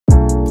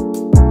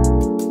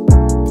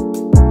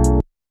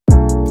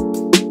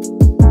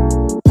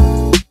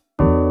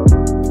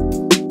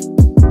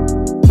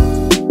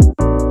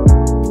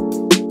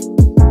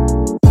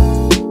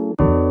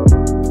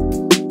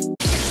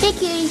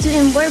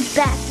we're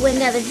back with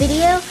another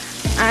video.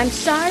 I'm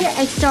sorry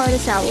I started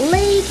this out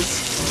late,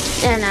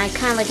 and I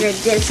kind of like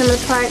did some of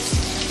the parts,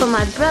 but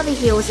my brother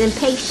here was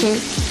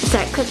impatient and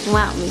started cooking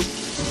without me.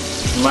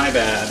 My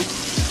bad.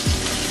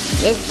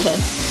 It's okay.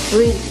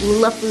 We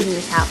love food in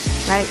this house,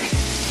 right?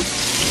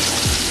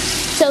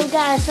 So we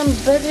got some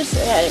burgers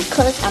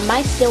cooked. I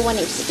might still want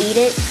to eat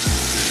it.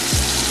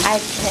 I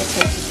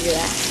can't do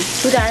that.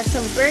 We got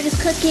some burgers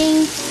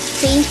cooking.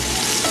 See?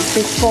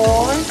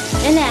 Before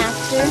and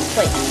after.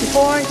 Wait,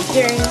 before,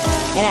 during,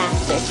 and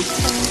after.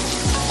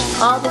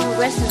 All the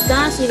rest is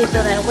gone, so you can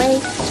throw that away.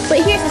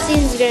 But here's the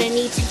seasonings you're gonna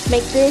need to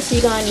make this.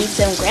 You're gonna need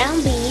some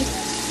ground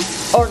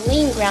beef, or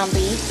lean ground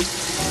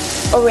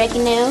beef,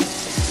 oregano,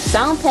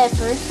 salt and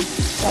pepper,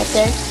 right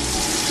there,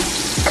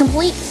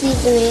 complete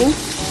seasoning,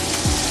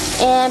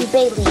 and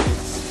bay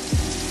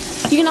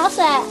leaves. You can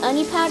also add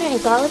onion powder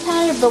and garlic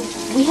powder, but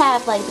we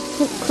have like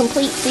the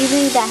complete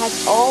seasoning that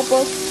has all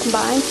both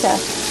combined, so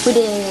we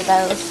didn't need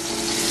those.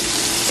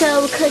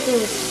 So we're cooking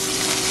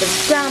the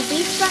ground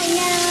beef right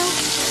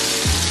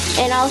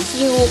now. And also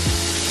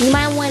you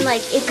might want,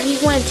 like, if you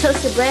want to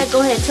toast the bread, go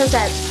ahead and toast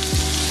that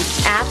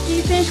after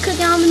you finish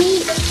cooking all the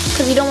meat,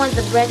 because you don't want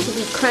the bread to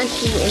be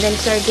crunchy and then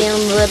start getting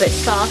a little bit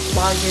soft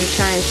while you're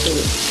trying to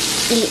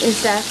eat and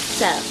stuff.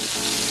 So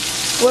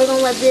we're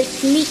gonna let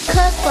this meat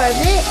cook for a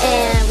bit,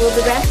 and we'll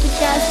be back with you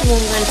guys when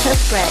we're gonna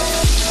toast bread.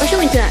 Or should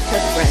we do not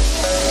toast bread?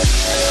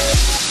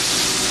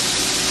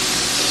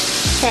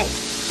 Hey.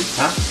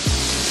 Huh?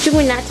 Should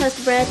we not toast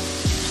the bread?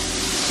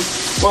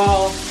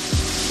 Well,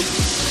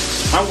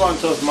 I'm going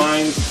to toast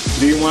mine.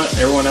 Do you want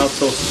everyone else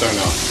toasted or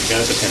no? It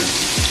gotta depend.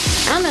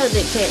 I don't know if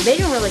they care. They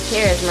don't really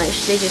care as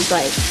much. They just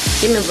like,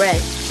 give me bread.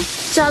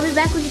 So I'll be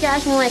back with you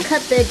guys when I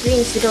cut the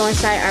ingredients to go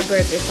inside our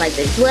burgers, like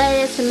the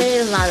lettuce,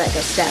 tomatoes, and all that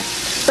good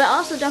stuff. But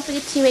also don't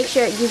forget to make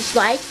sure you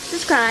like,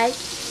 subscribe,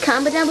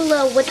 comment down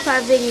below which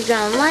part of the video you're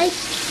gonna like,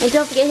 and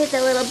don't forget to hit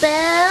that little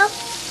bell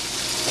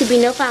to be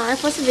notified when I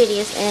post the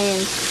videos,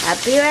 and I'll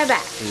be right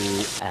back.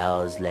 2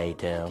 hours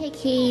later. Okay,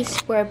 Keys,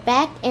 we're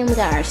back, and we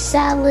got our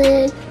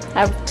salad.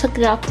 I took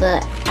it off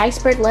the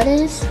iceberg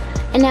lettuce,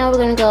 and now we're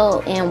gonna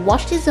go and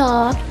wash this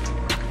off.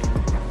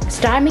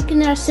 Start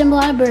making our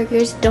simple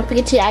burgers. Don't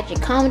forget to add your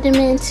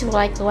condiments,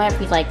 like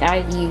whatever you like.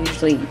 I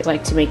usually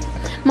like to make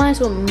mine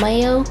with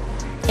mayo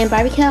and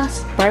barbecue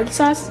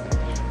sauce.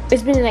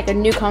 It's been like a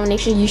new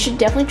combination. You should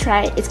definitely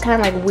try it. It's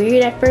kind of like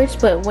weird at first,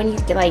 but when you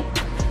get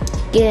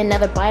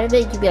another bite of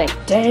it, you'll be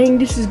like, dang,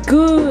 this is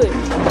good.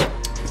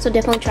 So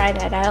definitely try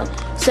that out.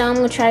 So I'm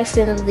gonna try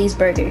some of these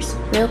burgers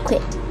real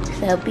quick.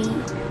 So 3, 2,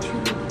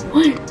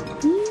 1.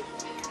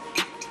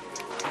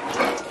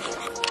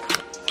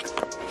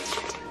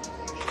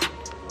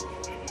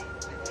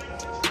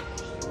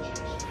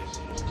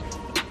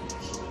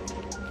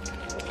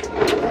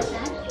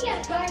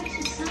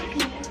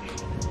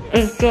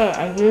 It's good.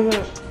 I give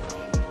it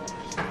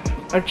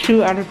a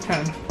 2 out of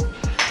 10.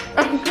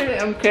 I'm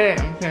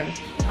kidding.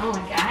 Oh my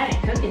god, I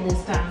didn't cook it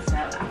this time, so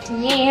I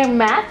can hear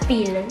my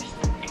feelers.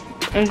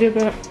 I give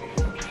it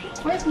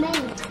Where's May?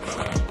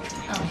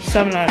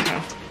 7 out of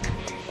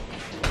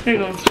 10. Here you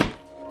go.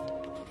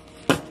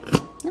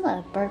 You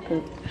love bird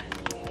poop.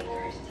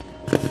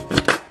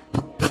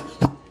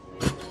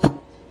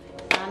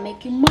 I'm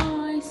making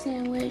my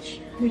sandwich.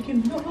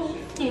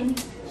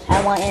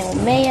 I want it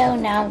with mayo,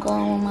 now I'm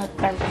going with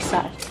barbecue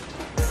sauce.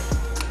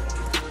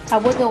 I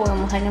would go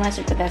with honey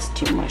mustard, but that's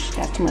too much.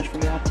 That's too much for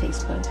y'all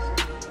taste buds.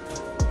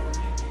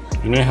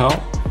 You need help?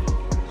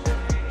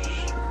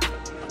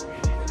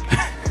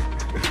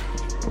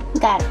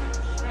 Got it.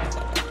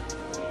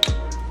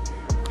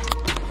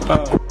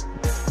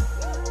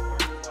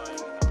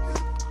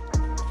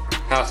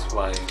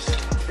 Houseflies.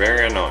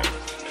 Very annoying.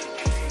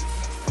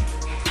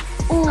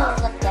 Ooh, look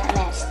at that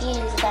nasty.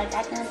 It's got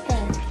that kind of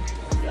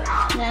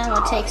thing. Now I'm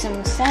gonna take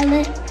some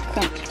salad,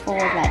 crunch it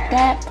forward like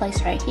that,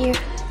 place right here.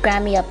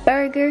 Grab me a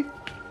burger.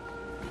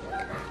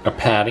 A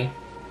patty.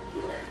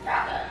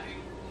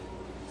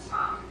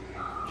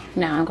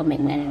 Now I'm gonna make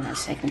mine in my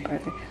second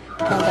burger.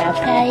 Gonna grab a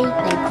patty,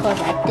 then close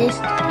like this,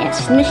 and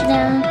smush it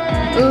down.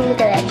 Ooh,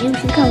 look at that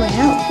juicy coming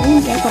out.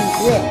 Ooh, that's gonna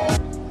be good.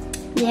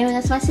 There,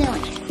 that's my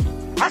sandwich.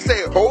 I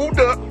said, hold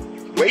up,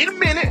 wait a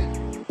minute,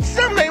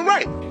 something ain't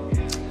right.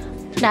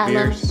 Now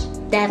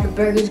that the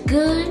burger's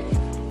good.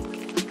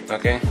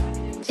 Okay.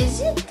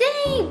 Is it?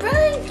 Dang, bro,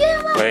 get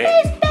on my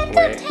face back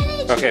up 10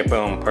 inches. Okay,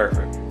 boom,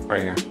 perfect.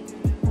 Right here.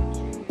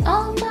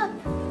 Oh my.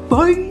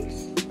 Bye.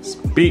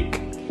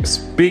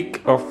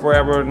 Speak or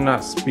forever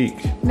not speak.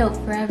 No,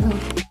 forever.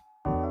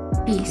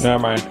 Peace. Never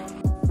mind.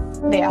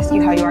 They ask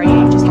you how you are,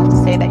 you just have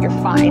to say that you're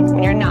fine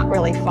when you're not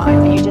really fine,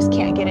 but you just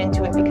can't get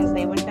into it because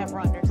they would never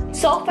understand.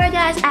 So far,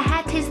 guys, I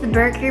had tasted the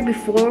burger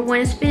before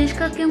when it's finished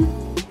cooking,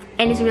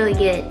 and it's really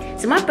good.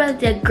 So my brother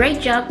did a great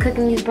job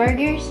cooking these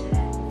burgers.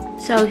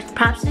 So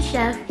props to the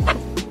chef.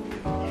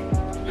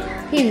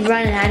 He's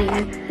running out of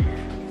here.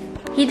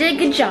 He did a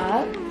good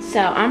job. So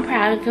I'm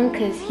proud of him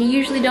because he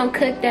usually don't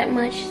cook that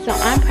much. So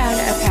I'm proud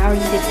of how he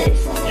did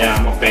this. Yeah,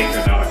 I'm a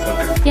baker, not a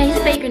cooker. Yeah, he's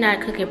a baker, not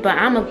a cooker, but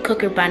I'm a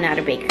cooker, but not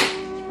a baker.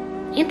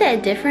 Ain't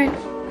that different?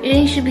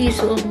 It should be a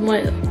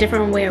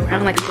different way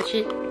around, like switch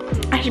it.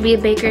 I should be a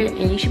baker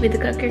and you should be the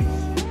cooker.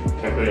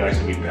 Technically, I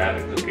should be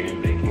bad at cooking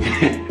and baking.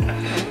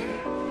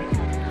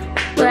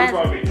 But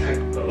probably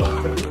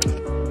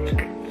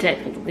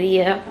technically,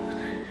 yeah.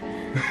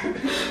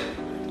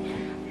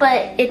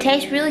 But it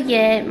tastes really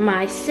good.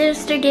 My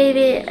sister gave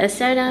it a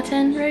 7 out of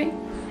 10, right?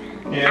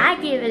 Yeah.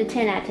 I gave it a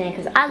 10 out of 10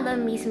 because I love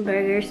me some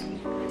burgers.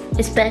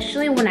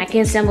 Especially when I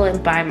can assemble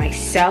it by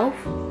myself.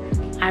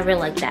 I really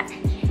like that.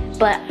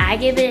 But I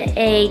give it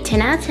a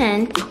 10 out of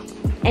 10.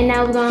 And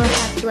now we're gonna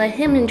have to let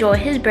him enjoy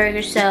his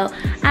burger. So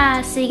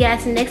I'll see you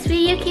guys in the next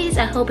video, kids.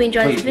 I hope you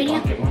enjoyed this video.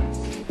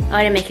 Oh,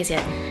 I didn't make it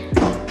yet.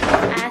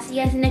 I'll see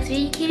you guys in the next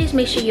video, kids.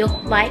 Make sure you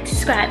like,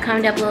 subscribe,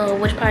 comment down below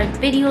which part of the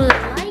video you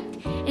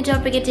liked. And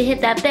don't forget to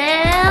hit that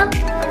bell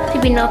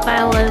to be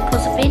notified when I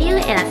post a video.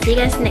 And I'll see you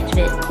guys in the next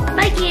video.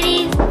 Bye,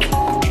 kitties.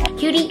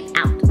 Cutie.